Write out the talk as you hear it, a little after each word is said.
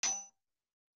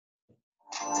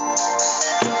I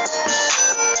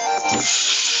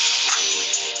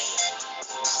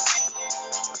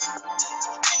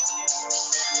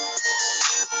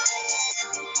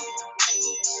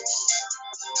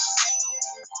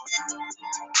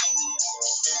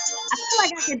feel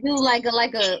like I could do like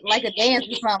a dance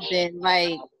or something.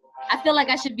 Like I feel like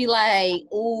I should be like,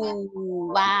 ooh,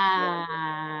 wow.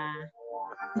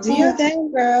 Do your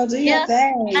thing, girl. Do your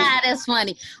thing. Ah, that's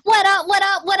funny. What up, what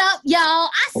up, what up, y'all?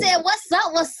 I said, what's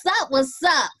up, what's up, what's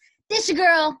up? This your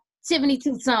girl, Tiffany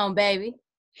Two-Tone, baby.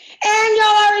 And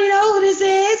y'all already know who this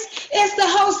is. It's the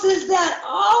hostess that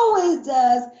always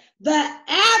does the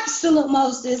absolute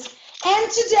mostest. And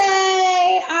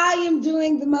today I am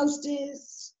doing the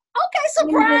mostest. Okay,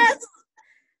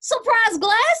 surprise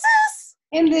glasses.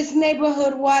 In this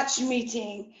neighborhood watch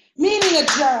meeting. Meeting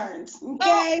adjourned.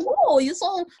 Okay. Oh, you're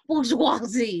so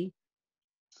bourgeoisie.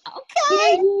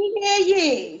 Okay.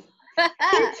 Yeah.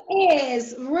 This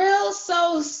is Real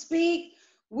Soul Speak.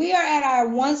 We are at our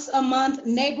once a month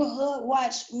neighborhood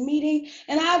watch meeting,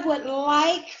 and I would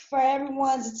like for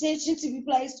everyone's attention to be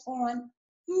placed on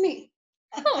me.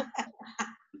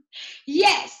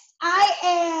 Yes, I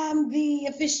am the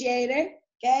officiator,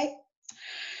 okay?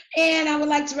 And I would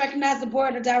like to recognize the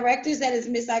board of directors. That is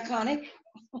Miss Iconic.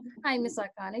 Hi, Miss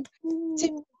Iconic.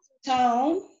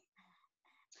 Tone.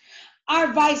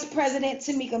 Our Vice President,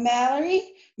 Tamika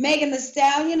Mallory. Megan Thee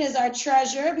Stallion is our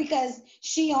treasurer because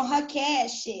she on her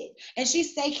cash shit. And she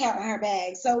stay counting her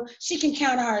bags, so she can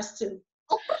count ours too.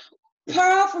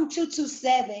 Pearl from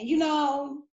 227. You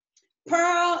know,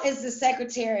 Pearl is the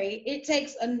secretary. It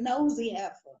takes a nosy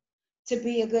effort to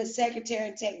be a good secretary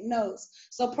and take notes.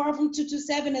 So Pearl from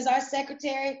 227 is our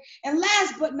secretary. And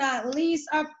last but not least,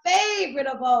 our favorite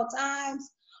of all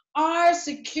times, our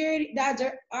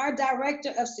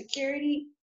director of security,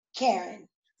 Karen.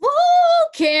 Woo,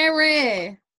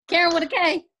 Karen. Karen with a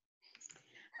K.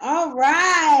 All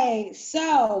right.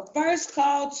 So first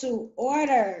call to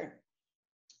order.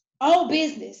 Old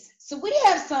business. So we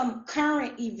have some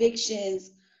current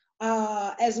evictions,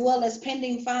 as well as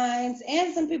pending fines,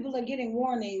 and some people are getting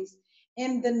warnings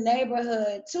in the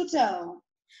neighborhood. Two-Tone.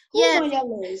 Who's on your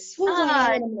list? Who's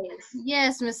on your list?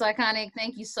 Yes, Miss Iconic.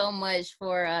 Thank you so much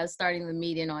for starting the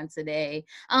meeting on today.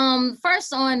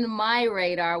 First on my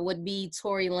radar would be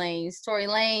Tory Lanez. Tory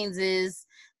Lanez is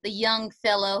the young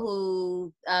fella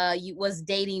who was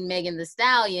dating Megan Thee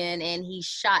Stallion, and he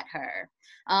shot her.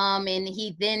 And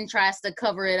he then tries to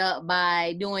cover it up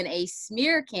by doing a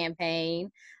smear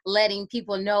campaign, letting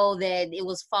people know that it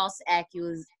was false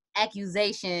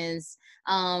accusations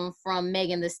from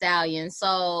Megan Thee Stallion.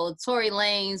 So Tory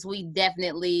Lanez, we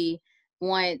definitely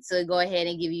want to go ahead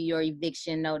and give you your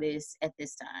eviction notice at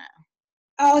this time.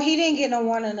 Oh, he didn't get no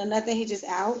warning or nothing. He just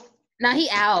out? No, he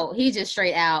out. He just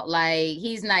straight out. Like,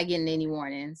 he's not getting any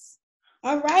warnings.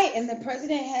 All right. And the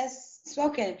president has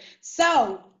spoken.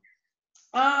 So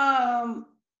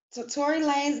Tory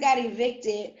Lanez got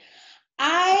evicted.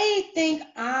 I think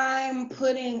I'm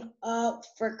putting up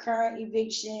for current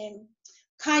eviction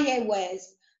Kanye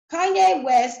West. Kanye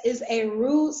West is a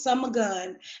rude summer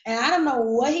gun, and I don't know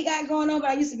what he got going on,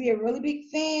 but I used to be a really big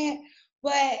fan.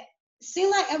 But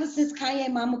seems like ever since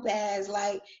Kanye mama passed,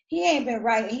 like he ain't been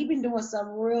right, and he been doing some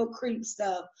real creep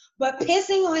stuff. But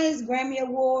pissing on his Grammy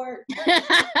Award,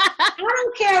 I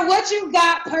don't care what you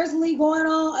got personally going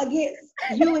on against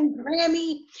you and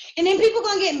Grammy, and then people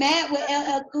gonna get mad with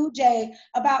LL Cool J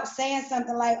about saying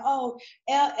something like, "Oh,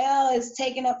 LL is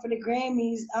taking up for the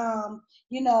Grammys,"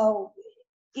 you know,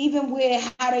 even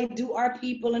with how they do our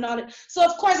people and all that. So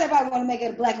of course everybody want to make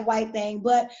it a black and white thing,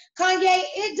 but Kanye,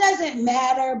 it doesn't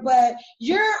matter, but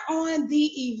you're on the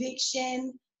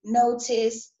eviction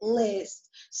notice list.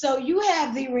 So you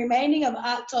have the remaining of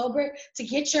October to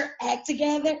get your act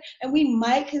together, and we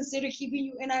might consider keeping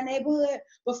you in our neighborhood.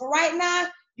 But for right now,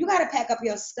 you got to pack up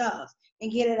your stuff and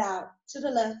get it out. To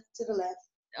the left, to the left.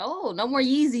 Oh, no more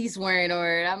Yeezys wearing,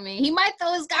 or I mean, he might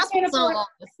throw his gospel song on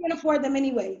us. Can't afford them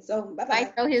anyway, so bye-bye.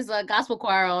 Might throw his gospel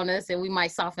choir on us, and we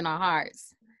might soften our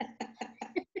hearts.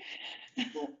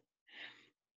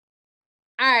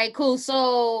 All right, cool.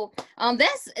 So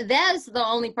that's the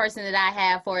only person that I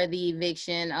have for the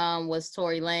eviction was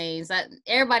Tory Lanez.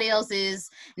 Everybody else is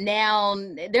now.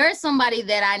 There's somebody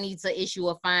that I need to issue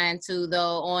a fine to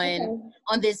though on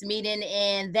this meeting,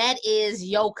 and that is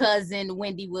your cousin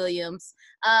Wendy Williams.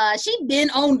 She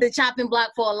been on the chopping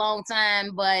block for a long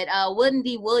time, but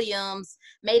Wendy Williams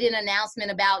made an announcement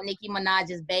about Nicki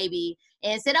Minaj's baby,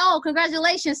 and said, "Oh,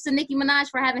 congratulations to Nicki Minaj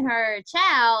for having her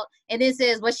child," and then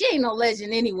says, "Well, she ain't no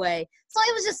legend anyway." So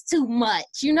it was just too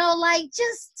much, you know. Like,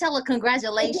 just tell her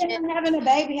congratulations. Him having a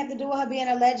baby have to do with her being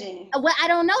a legend. Well, I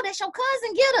don't know. That's your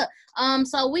cousin. Get her.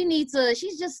 So we need to.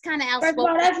 She's just kind of First of all,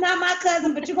 outspoken. that's not my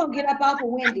cousin, but you're gonna get up off of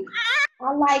Wendy.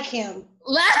 I like him.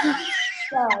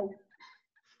 So,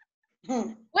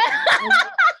 Well,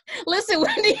 listen,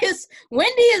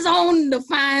 Wendy is on the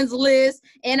fines list,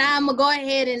 and I'm gonna go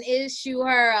ahead and issue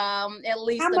her at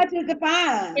least. How much is the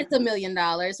fine? It's $1 million.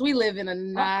 We live in a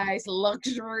nice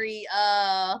luxury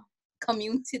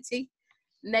community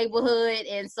neighborhood,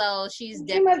 and so she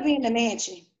must be in the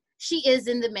mansion. She is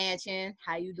in the mansion.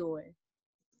 How you doing?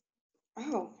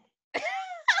 Oh,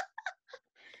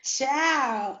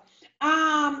 child.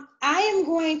 I am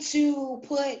going to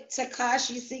put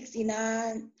Tekashi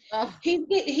 69. Oh.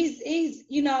 He's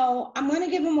you know, I'm gonna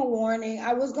give him a warning.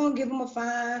 I was gonna give him a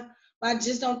fine, but I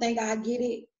just don't think I get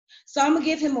it. So I'm gonna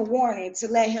give him a warning to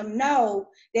let him know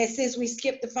that since we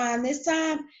skipped the fine this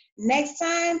time, next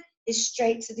time it's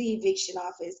straight to the eviction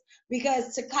office.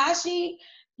 Because Tekashi,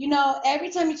 you know,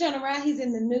 every time you turn around, he's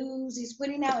in the news, he's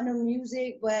putting out new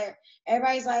music, but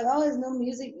everybody's like, oh, his new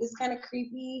music is kind of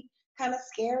creepy, kind of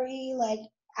scary. Like,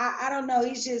 I don't know,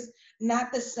 he's just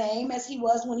not the same as he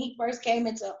was when he first came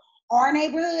into our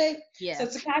neighborhood. Yeah. So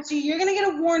Tekashi, you're gonna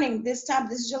get a warning this time.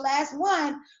 This is your last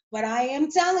one, but I am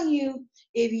telling you,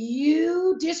 if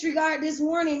you disregard this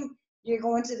warning, you're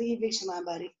going to the eviction line,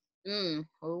 buddy.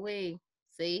 Oh we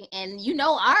see, and you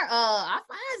know our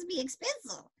fines be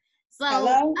expensive. So,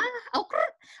 hello. Okay.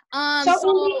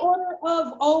 So in the order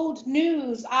of old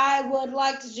news, I would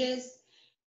like to just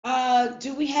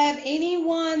do we have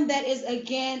anyone that is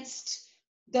against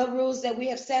the rules that we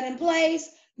have set in place?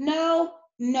 No.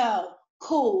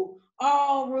 Cool.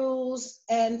 All rules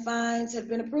and fines have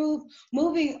been approved.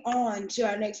 Moving on to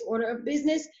our next order of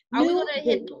business. Are we gonna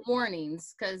hit the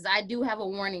warnings? Because I do have a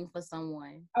warning for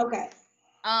someone. Okay.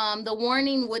 The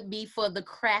warning would be for the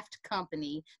Kraft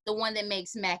company, the one that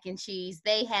makes mac and cheese.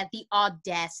 They had the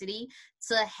audacity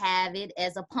to have it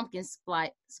as a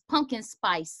pumpkin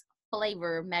spice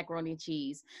flavor macaroni and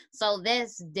cheese. So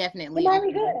that's definitely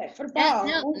very good for the fall.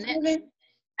 2-in-1.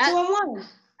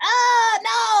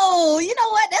 No, you know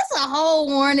what? That's a whole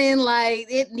warning. Like,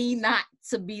 it need not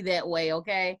to be that way,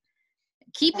 okay?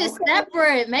 Keep it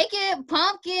separate. Make it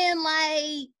pumpkin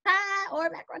like pie or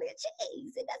macaroni and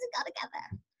cheese. It doesn't go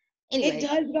together. Anyway. It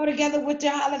does go together with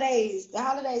the holidays. The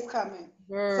holidays coming.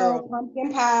 Girl. So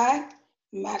pumpkin pie,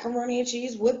 macaroni and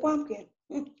cheese with pumpkin.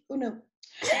 Who knew?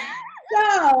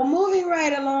 So moving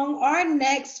right along, our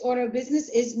next order of business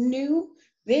is new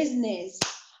business.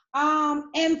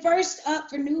 And first up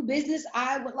for new business,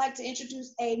 I would like to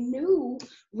introduce a new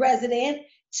resident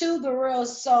to the Real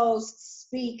Souls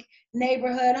Speak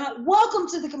neighborhood. Welcome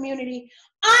to the community,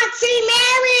 Auntie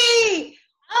Mary.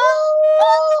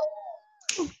 Oh,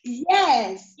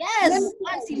 yes,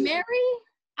 Auntie Mary.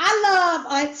 I love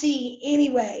Auntie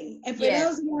anyway. And for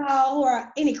those of y'all who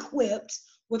are inequipped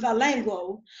with our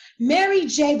lingo, Mary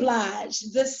J. Blige,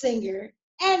 the singer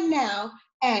and now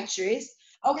actress.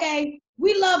 Okay,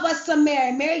 we love us some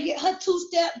Mary. Mary get her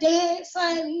two-step dance,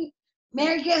 honey.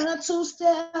 Mary get her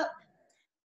two-step.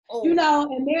 Oh. You know,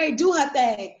 and Mary do her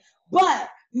thing. But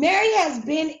Mary has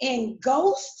been in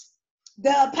Ghost,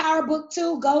 the Power Book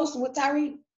 2, Ghost with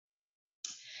Tyree.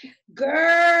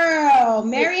 Girl,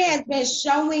 Mary has been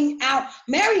showing out.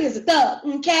 Mary is a thug,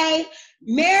 okay?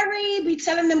 Mary be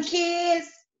telling them kids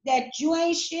that you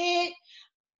ain't shit.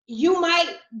 You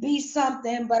might be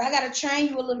something, but I gotta train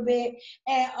you a little bit.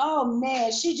 And oh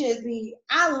man, she just be,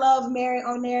 I love Mary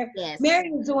on there. Yes. Mary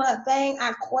is doing her thing.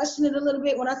 I questioned it a little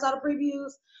bit when I saw the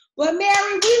previews. But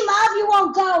Mary, we love you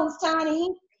on Ghost, honey.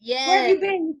 Yeah. Where have you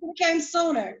been? You could have came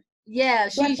sooner. Yeah,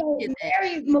 she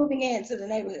Mary is moving into the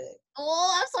neighborhood.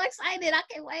 Oh, I'm so excited. I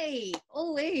can't wait.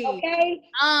 Oh, wait. Okay.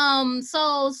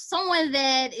 So someone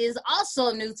that is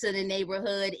also new to the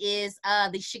neighborhood is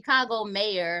the Chicago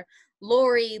mayor,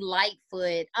 Lori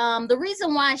Lightfoot. The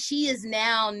reason why she is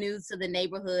now new to the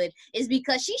neighborhood is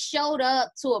because she showed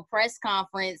up to a press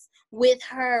conference with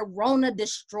her Rona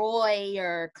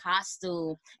Destroyer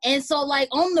costume. And so like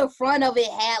on the front of it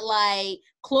had like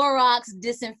Clorox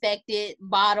disinfected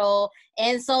bottle.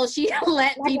 And so she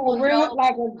let like people know.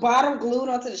 Like a bottle glued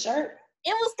onto the shirt?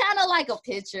 It was kind of like a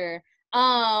picture.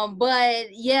 But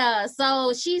yeah,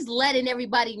 so she's letting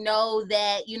everybody know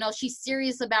that, you know, she's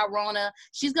serious about Rona.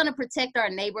 She's going to protect our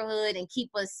neighborhood and keep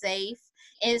us safe.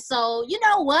 And so, you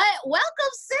know what?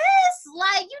 Welcome, sis.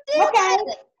 Like, you did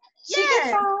it.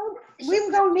 Yeah.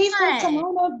 We're going to need some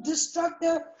Corona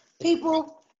destructive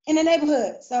people in the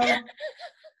neighborhood. So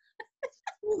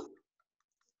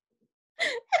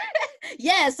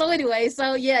Yeah, so anyway,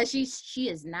 so yeah, she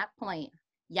is not playing.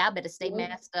 Y'all better stay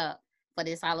masked up for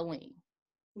this Halloween.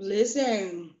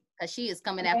 Listen, Cause she is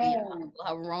coming after y'all man, with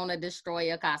her Rona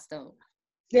Destroyer costume.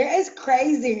 that is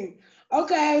crazy.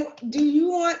 Okay, do you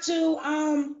want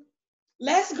to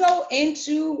let's go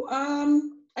into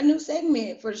a new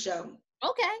segment for the show.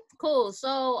 Okay, cool.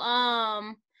 So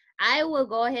I will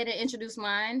go ahead and introduce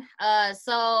mine.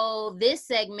 So this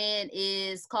segment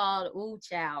is called Ooh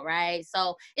Chow, right?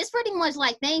 So it's pretty much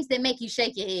like things that make you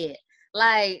shake your head.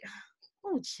 Like,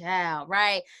 oh, child,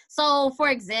 right? So, for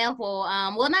example,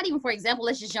 well, not even for example,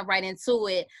 let's just jump right into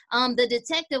it. The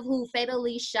detective who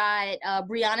fatally shot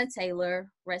Breonna Taylor,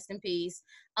 rest in peace,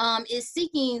 is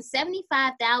seeking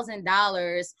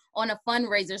 $75,000 on a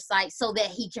fundraiser site so that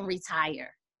he can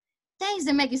retire. Things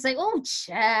that make you say, "Oh,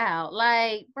 child,"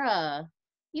 like, bruh,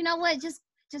 you know what? Just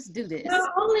do this Not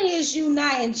only is you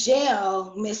not in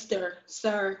jail, Mister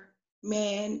Sir,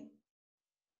 man,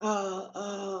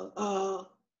 I'm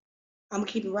gonna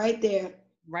keep it right there.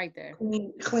 right there.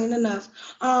 Clean enough.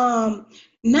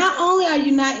 Not only are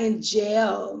you not in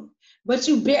jail, but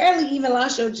you barely even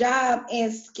lost your job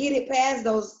and skidded past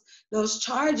those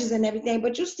charges and everything,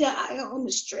 but you still out here on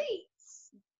the streets,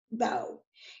 though.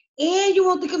 And you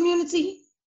want the community.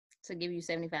 To give you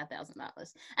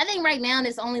 $75,000. I think right now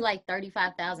it's only like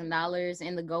 $35,000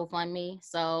 in the GoFundMe.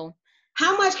 So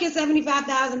How much can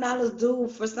 $75,000 do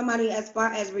for somebody as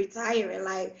far as retiring?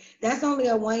 Like that's only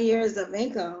a 1 years of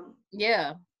income.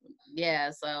 yeah, yeah.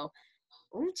 So,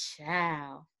 ooh,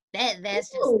 child, that's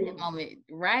just that Ooh, moment,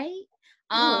 right?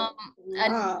 Um, oh,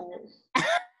 an- wow.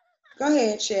 Go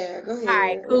ahead, share. Go all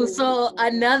right, ahead. cool. Ooh. So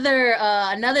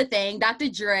another thing, Dr.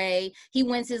 Dre, he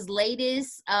wins his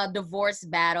latest divorce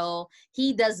battle.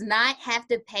 He does not have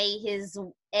to pay his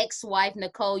ex-wife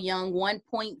Nicole Young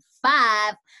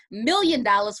 $1.5 million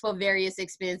for various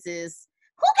expenses.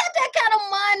 Who got that kind of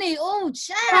money? Oh, Dr.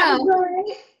 child.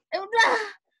 Dre.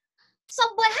 So,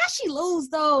 but how she lose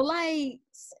though? Like,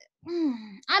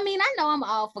 I mean, I know I'm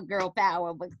all for girl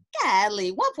power, but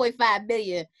golly, 1.5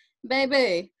 million,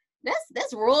 baby.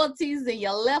 That's royalties in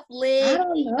your left I leg.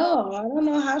 don't know. I don't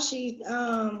know how she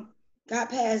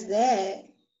got past that.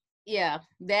 Yeah,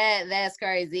 that's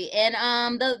crazy. And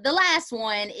the last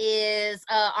one is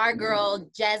our girl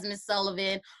Jasmine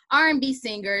Sullivan, R&B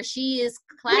singer. She is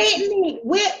classic.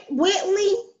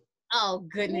 Whitley. Oh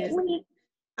goodness. Whitley.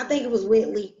 I think it was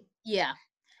Whitley Yeah.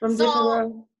 from So Different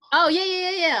World. oh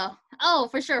yeah. Oh,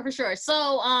 for sure, for sure.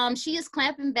 So she is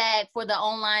clapping back for the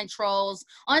online trolls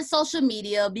on social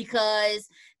media because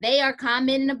they are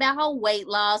commenting about her weight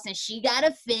loss and she got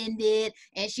offended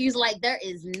and she's like, there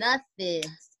is nothing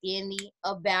skinny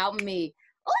about me.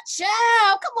 Oh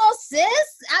child, come on, sis.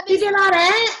 You did all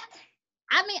that?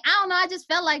 I mean, I don't know. I just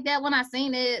felt like that when I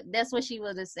seen it. That's what she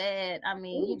would have said. I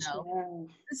mean, Ooh, child.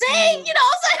 see, you know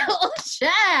what I'm saying? Oh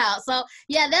child. So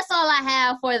yeah, that's all I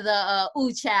have for the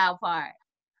ooh child part.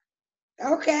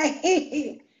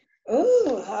 Okay.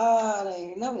 Ooh,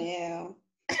 darling. No, ma'am.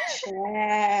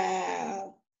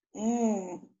 Child.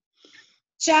 Mm.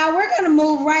 Child, we're gonna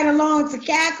move right along to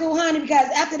cackle, honey, because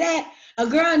after that, a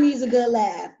girl needs a good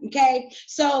laugh. Okay.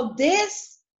 So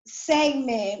this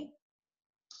segment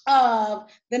of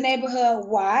the neighborhood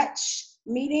watch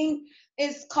meeting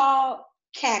is called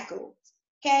cackles.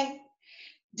 Okay.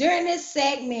 During this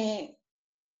segment,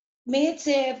 me and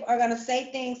Tiff are gonna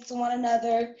say things to one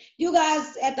another. You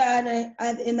guys at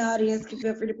in the audience can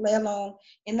feel free to play along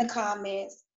in the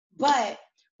comments. But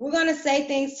we're gonna say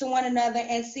things to one another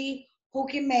and see who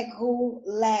can make who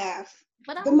laugh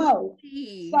But the I'm most.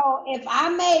 ready. So if I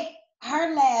make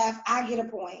her laugh, I get a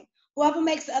point. Whoever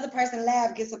makes the other person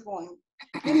laugh gets a point.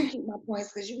 Let me keep my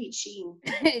points because you be cheating.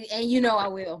 And you know I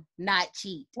will not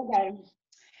cheat. Okay.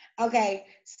 Okay.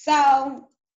 So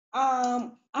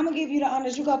I'm gonna give you the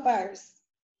honors. You go first.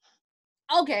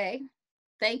 Okay.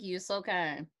 Thank you. So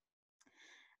kind.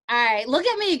 All right. Look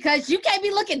at me, because you can't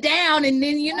be looking down and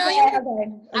then you know you. Okay, okay,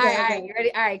 okay, All right, okay. you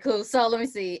ready? All right, cool. So let me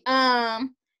see.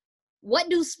 What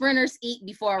do sprinters eat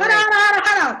before a Hold race? on, hold on,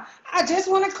 hold on. I just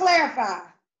want to clarify.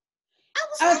 I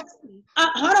was A, ready.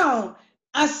 hold on.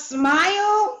 A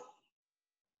smile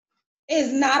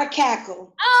is not a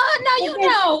cackle. Oh no, If you it's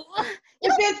know. You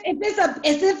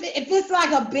if it's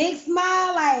like a big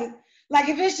smile, like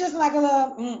if it's just like a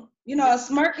little, a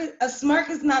smirk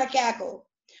is not a cackle.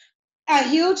 A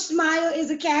huge smile is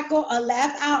a cackle. A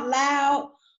laugh out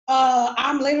loud.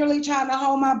 I'm literally trying to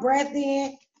hold my breath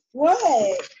in. What?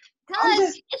 I'm Cause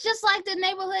just it's just like the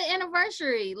neighborhood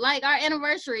anniversary, like our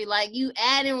anniversary, like you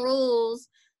add in rules,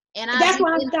 and I That's be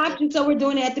why I in it. stopped you. So we're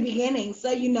doing it at the beginning,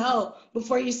 so you know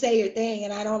before you say your thing,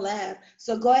 and I don't laugh.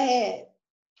 So go ahead.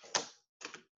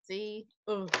 See?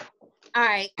 Ugh. All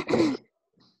right.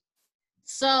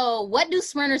 So, what do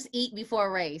sprinters eat before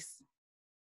a race?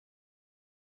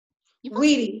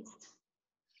 Wheaties.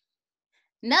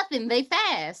 Nothing. They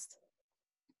fast.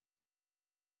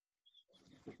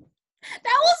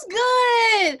 That was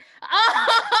good.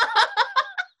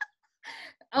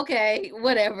 Okay,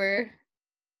 whatever.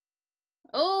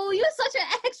 Oh, you're such an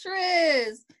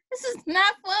actress. This is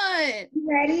not fun. You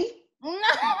ready? No.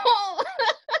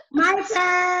 My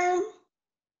turn.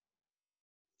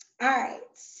 All right.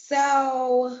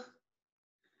 So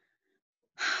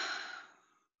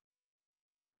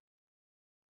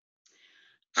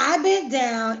I bent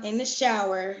down in the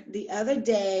shower the other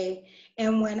day,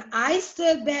 and when I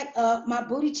stood back up, my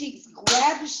booty cheeks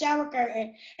grabbed the shower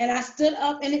curtain, and I stood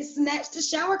up and it snatched the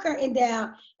shower curtain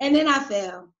down, and then I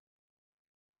fell.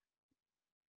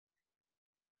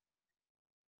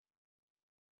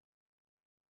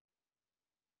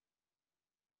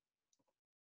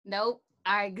 Nope.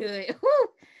 All right, good. Whew.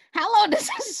 How long does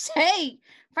this take?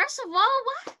 First of all,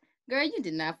 what? Girl, you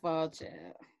did not fall,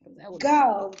 child. That would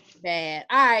Go. be bad.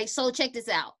 All right, so check this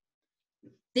out.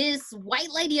 This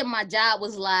white lady at my job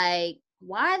was like,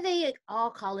 why are they all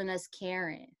calling us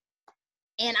Karen?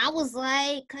 And I was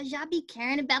like, because y'all be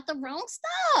caring about the wrong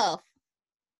stuff.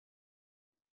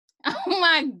 Oh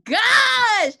my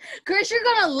gosh. Chris, you're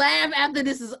going to laugh after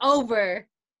this is over.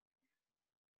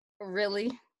 Really?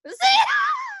 See?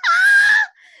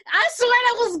 I swear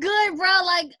that was good, bro.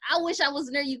 Like, I wish I was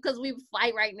near you because we would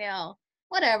fight right now.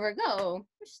 Whatever, go.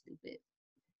 You're stupid.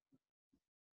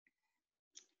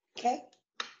 Okay.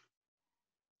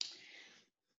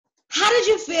 How did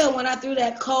you feel when I threw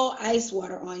that cold ice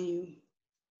water on you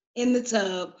in the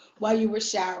tub while you were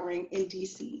showering in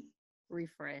DC?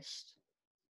 Refreshed.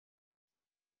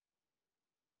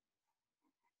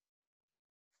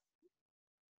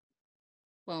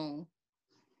 Boom.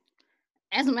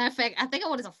 As a matter of fact, I think I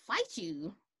wanted to fight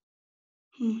you.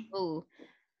 Oh.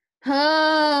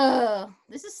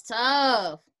 This is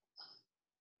tough.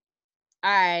 All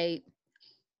right.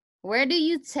 Where do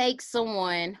you take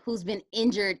someone who's been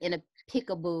injured in a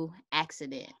peekaboo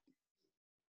accident?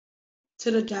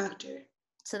 To the doctor.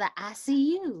 To the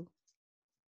ICU.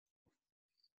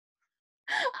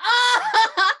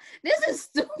 This is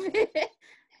stupid.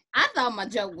 I thought my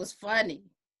joke was funny.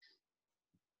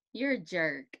 You're a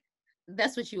jerk.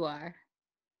 That's what you are.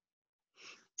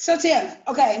 So Tim,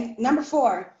 okay, number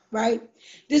 4, right?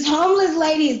 This homeless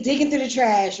lady is digging through the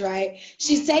trash, right?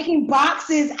 She's taking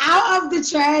boxes out of the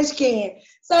trash can.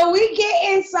 So we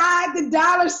get inside the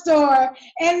dollar store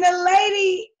and the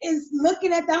lady is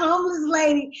looking at the homeless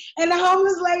lady and the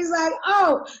homeless lady's like,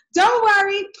 oh, don't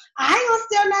worry, I ain't gonna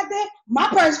steal nothing. My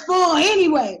purse full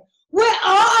anyway. With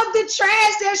all of the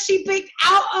trash that she picked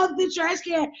out of the trash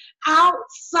can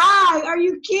outside. Are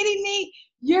you kidding me?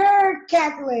 You're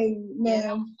cackling, ma'am. Yeah,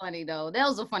 that was funny though. That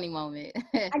was a funny moment.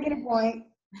 I get a point.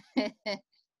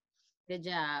 Good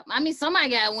job. I mean, somebody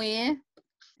got to win.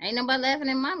 Ain't nobody laughing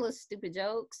at my little stupid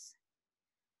jokes.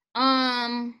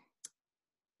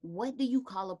 What do you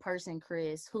call a person,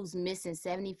 Chris, who's missing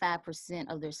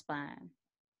 75% of their spine?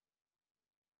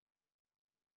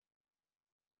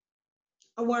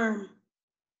 A worm.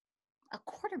 A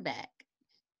quarterback.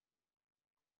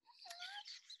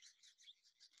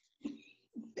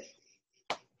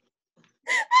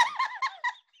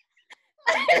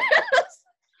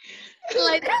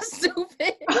 Like, that's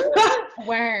stupid.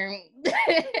 Worm.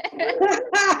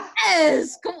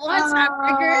 Yes, come on,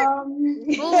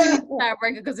 tiebreaker.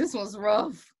 Tiebreaker, because this one's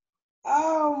rough.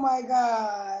 Oh my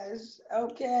gosh.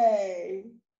 Okay.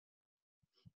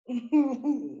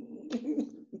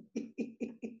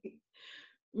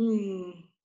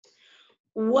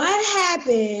 What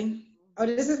happened? Oh,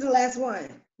 this is the last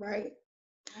one, right?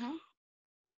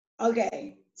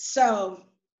 Okay, so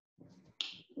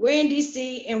we're in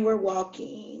DC and we're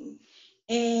walking,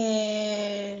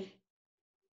 and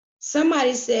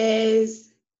somebody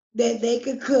says that they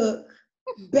could cook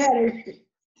better.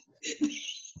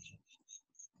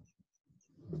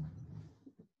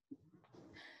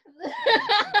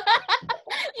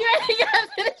 You ain't gotta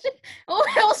finish it. Oh,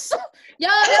 hell, so, y'all,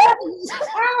 that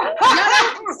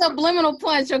was subliminal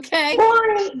punch, okay?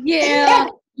 Yeah,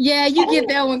 yeah, you get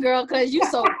that one, girl, because you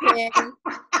so petty.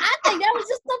 I think that was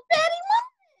just a petty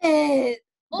moment.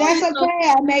 That's okay.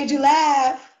 I made you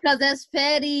laugh. Because that's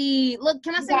petty. Look,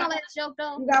 can I say my last joke,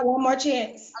 though? You got one more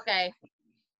chance. Okay.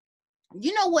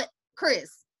 You know what,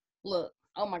 Chris? Look,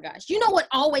 oh my gosh. You know what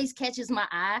always catches my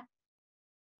eye?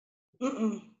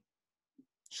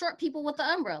 Short people with the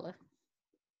umbrella.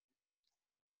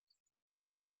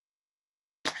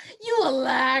 You a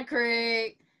lie,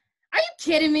 Craig. Are you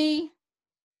kidding me?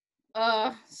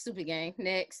 Stupid game.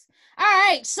 Next. All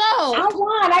right, so I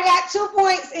won. I got 2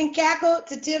 points in cackle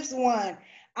to Tips 1.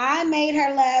 I made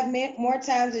her laugh more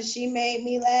times than she made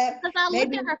me laugh. because I look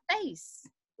Maybe at her face.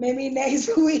 maybe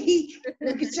next week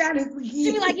we can try this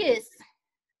She be like again. this.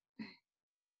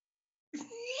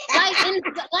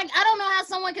 Like I don't know how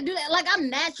someone could do that. Like I'm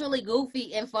naturally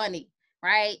goofy and funny,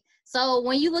 right? So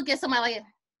when you look at somebody like,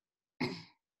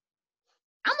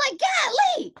 I'm like,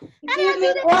 golly, how did I Excuse do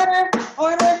me. that?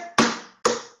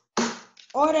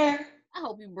 Order. I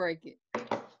hope you break it.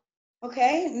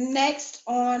 Okay. Next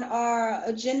on our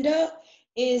agenda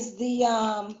is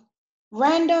the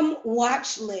random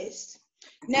watch list.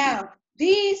 Now,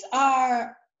 these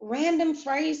are random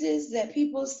phrases that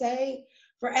people say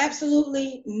for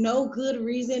absolutely no good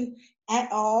reason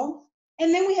at all.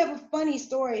 And then we have a funny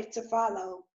story to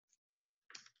follow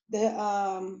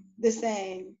the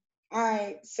same. All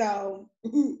right, so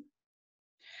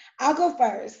I'll go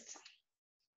first.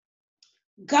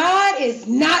 God is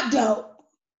not dope.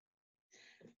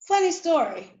 Funny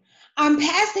story. I'm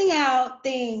passing out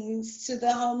things to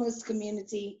the homeless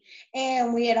community,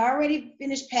 and we had already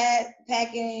finished passing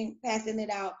it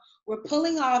out. We're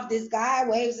pulling off. This guy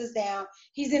waves us down.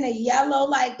 He's in a yellow,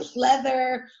 like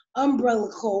pleather umbrella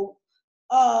coat,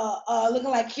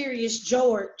 looking like Curious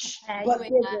George, You but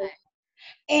ain't bigger. lying.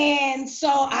 And so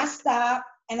I stop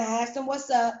and I asked him what's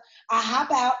up. I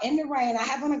hop out in the rain. I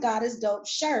have on a God is dope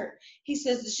shirt. He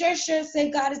says, the shirt say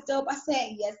God is dope. I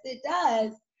said, yes, it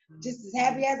does. Just as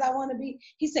happy as I want to be.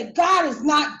 He said, God is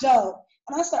not dope.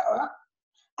 And I said,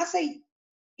 I say,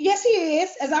 yes, he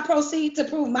is, as I proceed to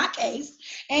prove my case.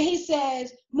 And he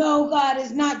says, no, God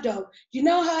is not dope. You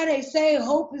know how they say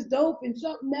hope is dope and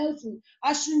something else, and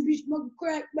I shouldn't be smoking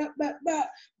crack, blah, blah, blah.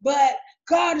 But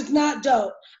God is not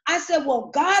dope. I said,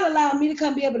 well, God allowed me to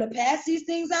come be able to pass these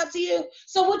things out to you.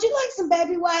 So would you like some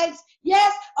baby wipes?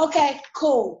 Yes? Okay,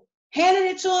 cool. Handed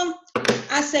it to him.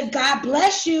 I said, God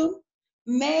bless you.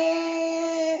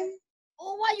 Man,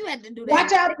 Oh, why you had to do that?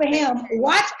 watch out for him.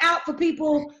 Watch out for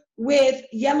people with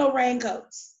yellow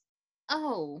raincoats.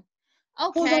 Oh,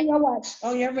 Who's okay. on your watch?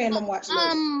 On your random watch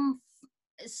list?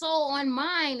 So on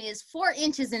mine is 4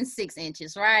 inches and 6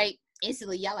 inches, right?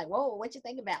 Instantly, y'all like, whoa, what you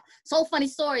think about? So funny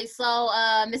story. So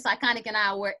Miss Iconic and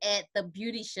I were at the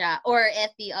beauty shop or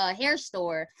at the hair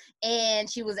store, and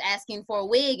she was asking for a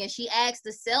wig, and she asked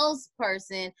the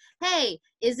salesperson, hey,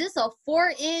 is this a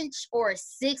 4 inch or a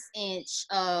 6 inch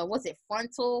what's it,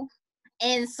 frontal?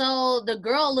 And so the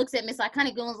girl looks at Miss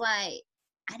Iconic and was like,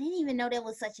 I didn't even know there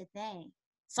was such a thing.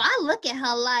 So I look at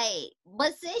her like,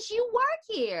 but sis, you work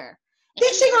here. And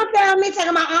Then she gonna tell me, talking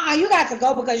about, you got to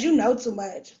go because you know too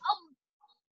much.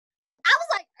 I was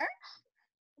like,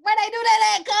 where they do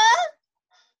that at, cuz?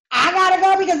 I gotta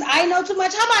go because I know too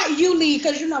much. How about you leave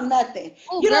because you know nothing?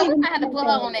 Oh, You girl, don't we even might have to know put her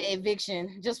on anything. that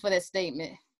eviction just for that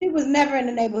statement. She was never in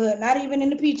the neighborhood, not even in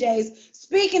the PJs.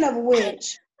 Speaking of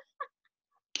which,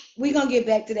 we're gonna get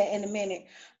back to that in a minute.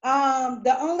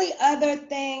 The only other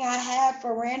thing I have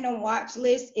for random watch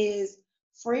list is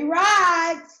free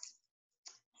rides.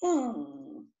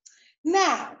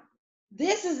 Now,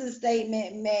 this is a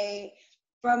statement made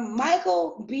from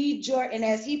Michael B. Jordan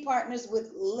as he partners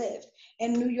with Lyft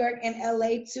in New York and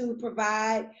LA to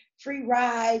provide free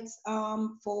rides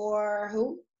for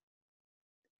who?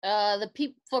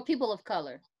 For people of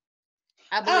color,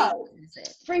 I believe. Oh,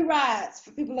 free rides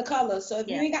for people of color. So if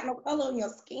you Yeah. ain't got no color on your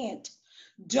skin,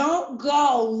 don't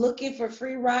go looking for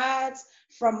free rides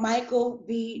from Michael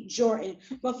B. Jordan.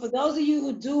 But for those of you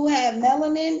who do have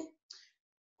melanin,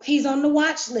 he's on the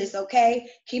watch list, okay?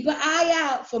 Keep an eye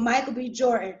out for Michael B.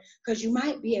 Jordan because you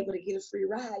might be able to get a free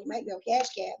ride. You might be on Cash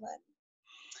Cab money.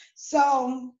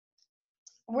 So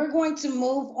we're going to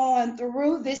move on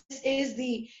through. This is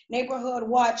the Neighborhood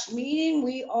Watch meeting.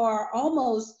 We are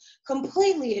almost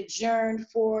completely adjourned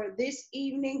for this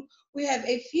evening. We have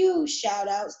a few shout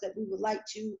outs that we would like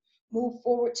to move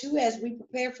forward to as we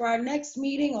prepare for our next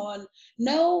meeting on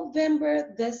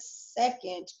November the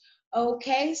 2nd.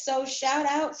 Okay, so shout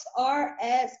outs are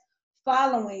as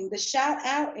following. The shout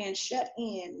out and shut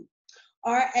in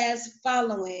are as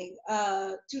following.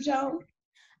 Two Tone?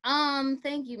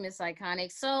 Thank you, Miss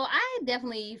Iconic. So I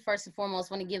definitely first and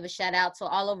foremost want to give a shout out to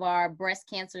all of our breast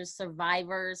cancer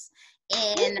survivors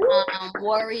and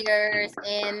warriors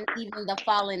and even the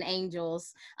fallen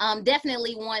angels.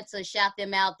 Definitely want to shout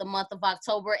them out the month of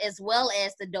October, as well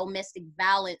as the domestic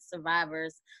violence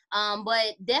survivors.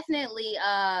 But definitely,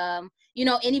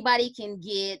 anybody can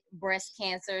get breast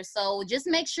cancer. So just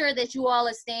make sure that you all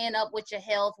are staying up with your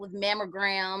health with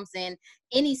mammograms and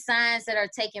any signs that are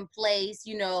taking place.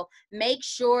 Make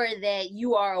sure that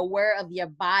you are aware of your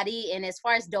body. And as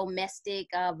far as domestic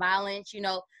violence,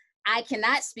 I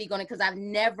cannot speak on it because I've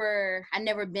never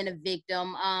been a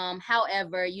victim.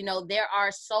 However, there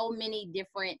are so many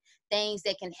different things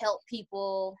that can help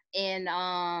people in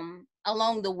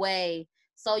along the way,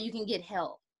 so you can get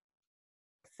help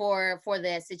for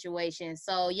that situation.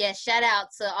 So yeah, shout out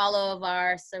to all of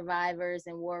our survivors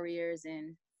and warriors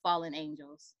and fallen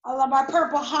angels. All of our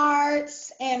Purple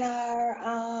Hearts and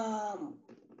our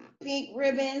pink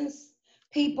ribbons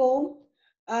people.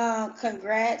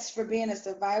 Congrats for being a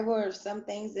survivor of some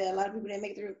things that a lot of people didn't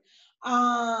make through.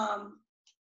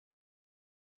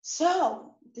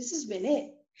 So this has been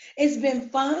it. It's been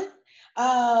fun.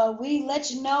 We let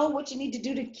you know what you need to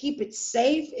do to keep it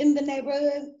safe in the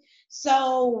neighborhood.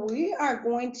 So we are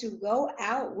going to go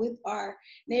out with our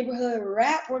neighborhood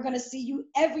rap. We're going to see you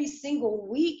every single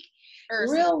week.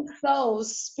 Real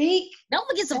Souls Speak. Don't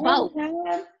forget to vote.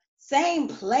 Time, same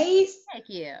place. Heck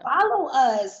yeah. Follow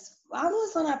us. Follow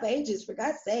us on our pages, for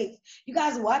God's sake. You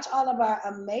guys watch all of our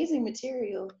amazing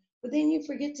material, but then you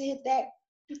forget to hit that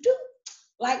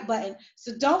like button.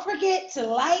 So don't forget to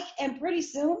like, and pretty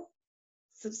soon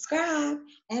subscribe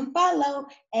and follow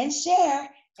and share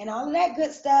and all of that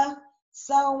good stuff.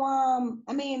 So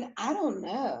I don't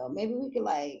know. Maybe we could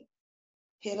like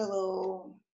hit a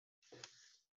little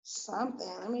something.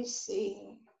 Let me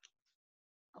see.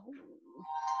 Oh.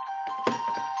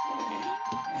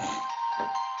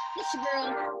 It's your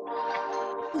girl.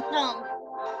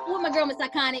 With my girl, Miss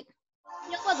Iconic.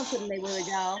 Yeah, welcome to the neighborhood,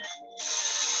 y'all.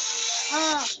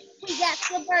 We got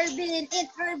suburban and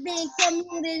urban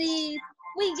communities.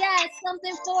 We got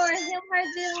something for him,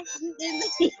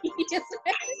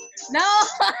 No,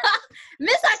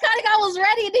 Miss Iconic, I was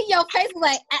ready, and then your face was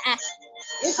like,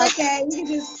 It's okay. You can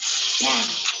just,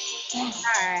 All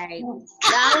right. I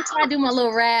was trying to do my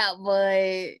little rap,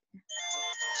 but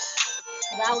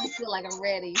I always feel like I'm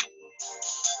ready.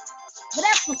 But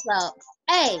that's what's up.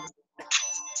 Hey,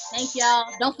 thank y'all.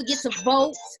 Don't forget to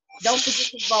vote.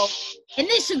 And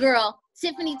this your girl,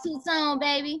 Tiffany Two-Tone,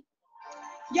 baby.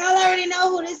 Y'all already know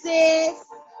who this is.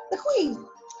 The queen.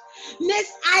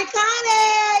 Miss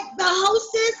Iconic, the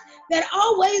hostess that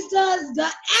always does the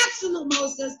absolute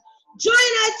mostest. Join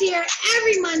us here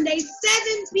every Monday,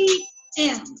 7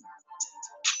 p.m.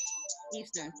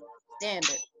 Eastern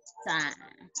Standard Time.